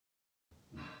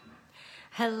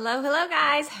Hello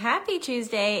guys. Happy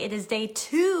Tuesday. It is day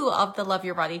 2 of the Love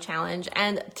Your Body Challenge.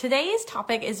 And today's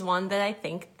topic is one that I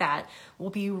think that will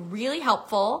be really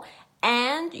helpful,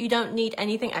 and you don't need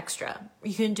anything extra.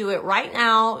 You can do it right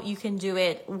now. You can do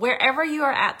it wherever you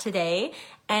are at today.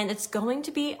 And it's going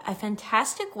to be a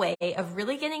fantastic way of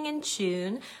really getting in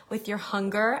tune with your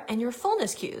hunger and your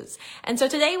fullness cues. And so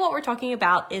today what we're talking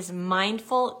about is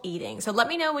mindful eating. So let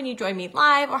me know when you join me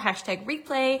live or hashtag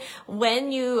replay.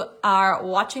 When you are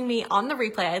watching me on the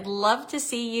replay, I'd love to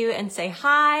see you and say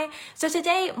hi. So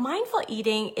today, mindful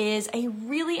eating is a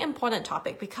really important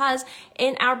topic because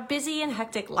in our busy and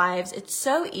hectic lives, it's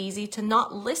so easy to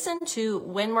not listen to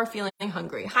when we're feeling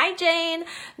hungry. Hi, Jane.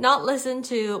 Not listen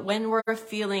to when we're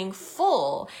feeling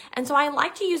full. And so I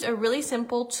like to use a really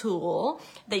simple tool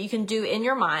that you can do in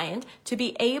your mind to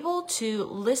be able to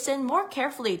listen more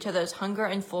carefully to those hunger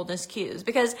and fullness cues,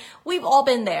 because we've all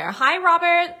been there. Hi,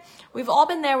 Robert. We've all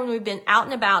been there when we've been out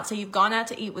and about. So you've gone out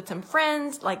to eat with some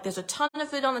friends, like there's a ton of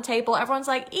food on the table. Everyone's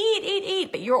like,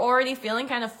 eat, but you're already feeling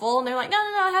kind of full. And they're like, no,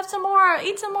 have some more,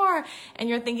 eat some more. And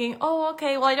you're thinking, oh,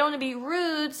 okay, well, I don't want to be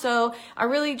rude. So I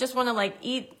really just want to like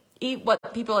eat what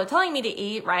people are telling me to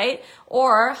eat, right?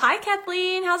 Or, hi,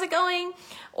 Kathleen, how's it going?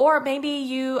 Or maybe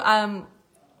you,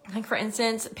 like for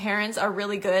instance, parents are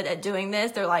really good at doing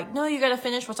this. They're like, no, you got to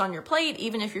finish what's on your plate,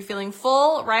 even if you're feeling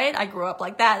full, right? I grew up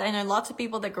like that. I know lots of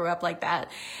people that grew up like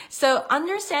that. So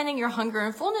understanding your hunger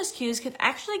and fullness cues can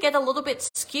actually get a little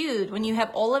bit skewed when you have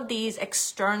all of these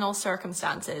external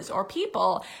circumstances or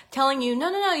people telling you,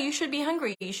 no, you should be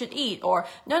hungry, you should eat, or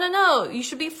no, you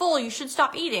should be full, you should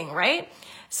stop eating, right?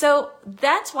 So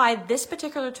that's why this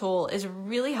particular tool is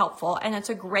really helpful, and it's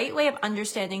a great way of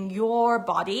understanding your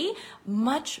body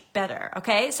much better,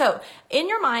 okay? So in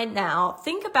your mind now,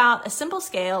 think about a simple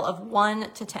scale of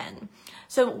 1 to 10.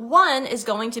 So 1 is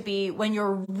going to be when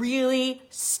you're really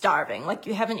starving, like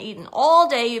you haven't eaten all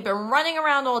day, you've been running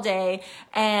around all day,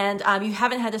 and you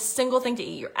haven't had a single thing to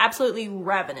eat. You're absolutely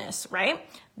ravenous, right?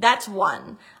 That's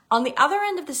 1. On the other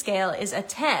end of the scale is a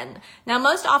 10. Now,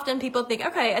 most often people think,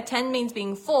 okay, a 10 means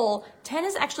being full. 10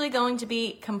 is actually going to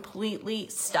be completely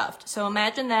stuffed. So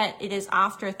imagine that it is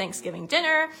after Thanksgiving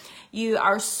dinner. You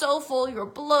are so full, you're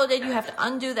bloated, you have to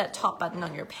undo that top button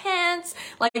on your pants.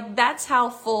 Like, that's how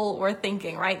full we're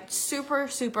thinking, right? Super,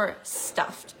 super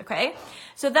stuffed, okay?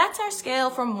 So that's our scale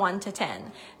from 1 to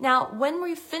 10. Now, when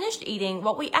we've finished eating,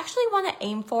 what we actually want to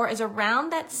aim for is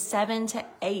around that 7 to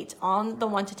 8 on the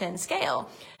 1 to 10 scale.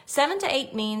 7 to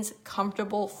 8 means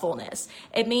comfortable fullness.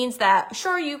 It means that,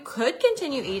 sure, you could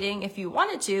continue eating if you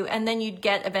wanted to, and then you'd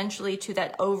get eventually to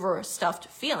that overstuffed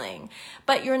feeling.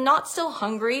 But you're not still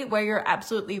hungry where you're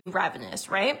absolutely ravenous,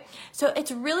 right? So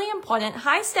it's really important.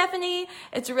 Hi, Stephanie.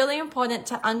 It's really important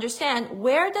to understand,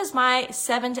 where does my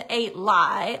 7 to 8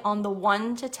 lie on the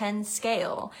 1 to 10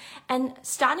 scale? And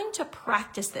starting to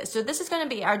practice this. So this is going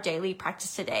to be our daily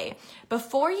practice today.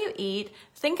 Before you eat,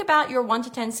 think about your 1 to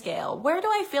 10 scale. Where do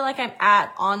I feel like I'm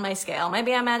at on my scale?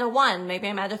 Maybe I'm at a 1, maybe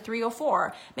I'm at a 3 or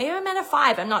 4, maybe I'm at a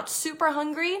 5. I'm not super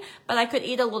hungry, but I could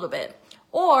eat a little bit.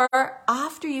 Or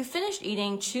after you finished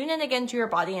eating, tune in again to your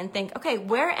body and think, okay,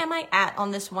 where am I at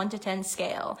on this 1 to 10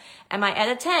 scale? Am I at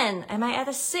a 10? Am I at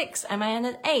a 6? Am I at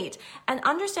an 8? And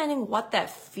understanding what that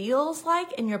feels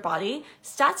like in your body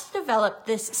starts to develop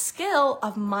this skill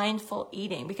of mindful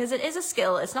eating, because it is a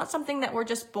skill. It's not something that we're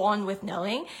just born with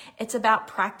knowing. It's about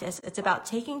practice. It's about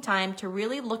taking time to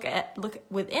really look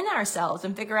within ourselves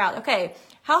and figure out, okay,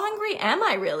 how hungry am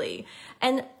I really?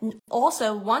 And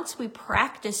also, once we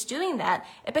practice doing that,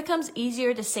 it becomes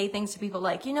easier to say things to people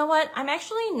like, you know what, I'm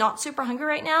actually not super hungry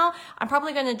right now. I'm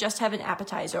probably going to just have an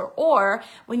appetizer. Or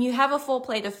when you have a full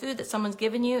plate of food that someone's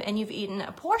given you and you've eaten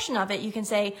a portion of it, you can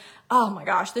say, oh my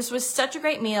gosh, this was such a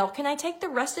great meal. Can I take the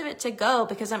rest of it to go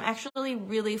because I'm actually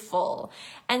really full?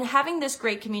 And having this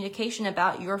great communication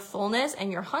about your fullness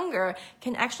and your hunger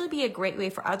can actually be a great way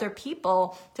for other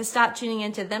people to start tuning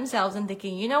into themselves and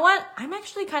thinking, you know what, I'm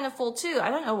actually kind of full too.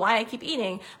 I don't know why I keep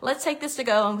eating. Let's take this to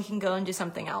go and we can go and do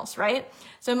something else, right?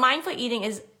 So mindful eating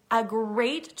is a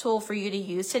great tool for you to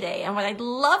use today. And what I'd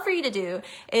love for you to do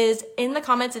is, in the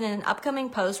comments and in an upcoming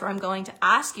post where I'm going to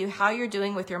ask you how you're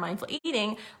doing with your mindful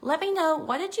eating, let me know,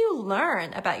 what did you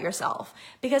learn about yourself?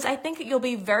 Because I think you'll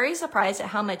be very surprised at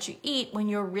how much you eat when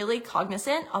you're really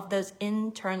cognizant of those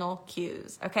internal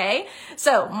cues, okay?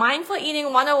 So mindful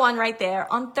eating 101 right there.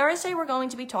 On Thursday, we're going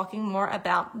to be talking more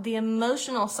about the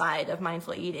emotional side of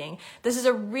mindful eating. This is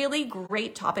a really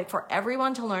great topic for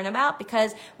everyone to learn about,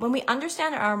 because when we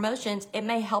understand our emotions, it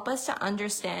may help us to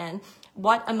understand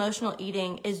what emotional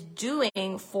eating is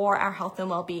doing for our health and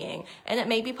well-being. And it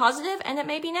may be positive and it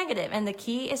may be negative. And the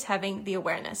key is having the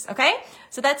awareness, okay?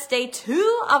 So that's day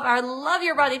 2 of our Love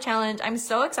Your Body Challenge. I'm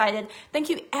so excited. Thank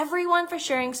you everyone for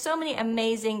sharing so many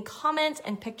amazing comments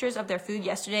and pictures of their food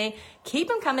yesterday. Keep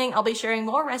them coming. I'll be sharing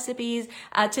more recipes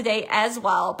today as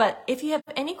well. But if you have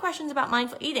any questions about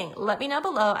mindful eating, let me know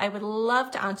below. I would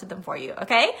love to answer them for you,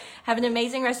 okay? Have an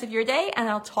amazing rest of your day, and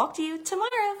I'll talk to you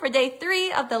tomorrow for day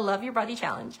 3 of the Love Your Body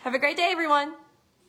Challenge. Have a great day, everyone.